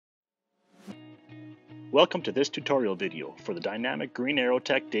Welcome to this tutorial video for the dynamic Green Aero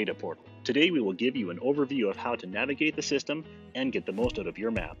Tech data portal. Today we will give you an overview of how to navigate the system and get the most out of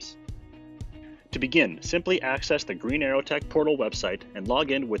your maps. To begin, simply access the Green Aero Tech portal website and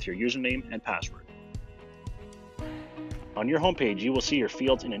log in with your username and password. On your homepage, you will see your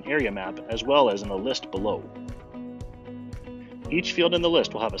fields in an area map as well as in a list below. Each field in the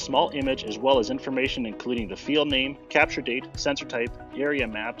list will have a small image as well as information including the field name, capture date, sensor type, area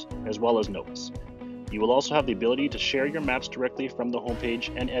mapped, as well as notes. You will also have the ability to share your maps directly from the homepage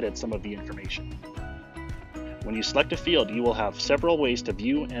and edit some of the information. When you select a field, you will have several ways to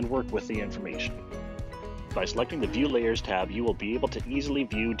view and work with the information. By selecting the View Layers tab, you will be able to easily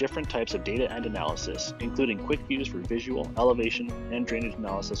view different types of data and analysis, including quick views for visual, elevation, and drainage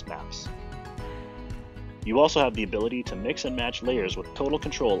analysis maps. You also have the ability to mix and match layers with total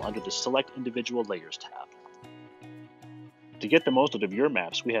control under the Select Individual Layers tab. To get the most out of your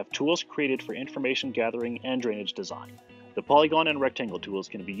maps, we have tools created for information gathering and drainage design. The polygon and rectangle tools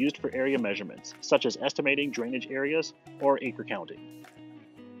can be used for area measurements, such as estimating drainage areas or acre counting.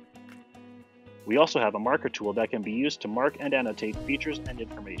 We also have a marker tool that can be used to mark and annotate features and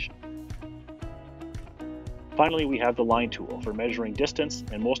information. Finally, we have the line tool for measuring distance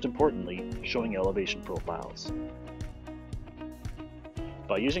and, most importantly, showing elevation profiles.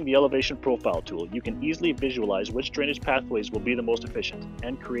 By using the Elevation Profile tool, you can easily visualize which drainage pathways will be the most efficient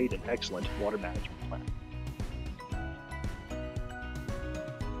and create an excellent water management plan.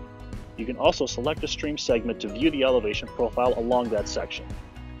 You can also select a stream segment to view the elevation profile along that section.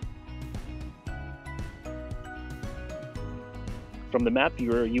 From the map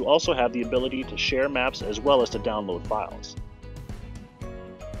viewer, you also have the ability to share maps as well as to download files.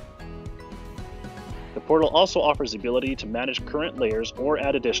 The portal also offers the ability to manage current layers or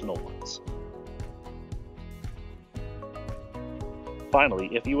add additional ones. Finally,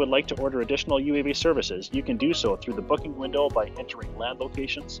 if you would like to order additional UAV services, you can do so through the booking window by entering land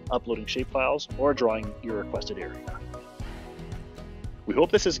locations, uploading shapefiles, or drawing your requested area. We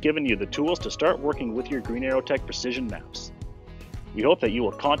hope this has given you the tools to start working with your Green Aero Tech precision maps. We hope that you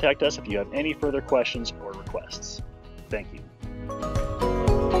will contact us if you have any further questions or requests. Thank you.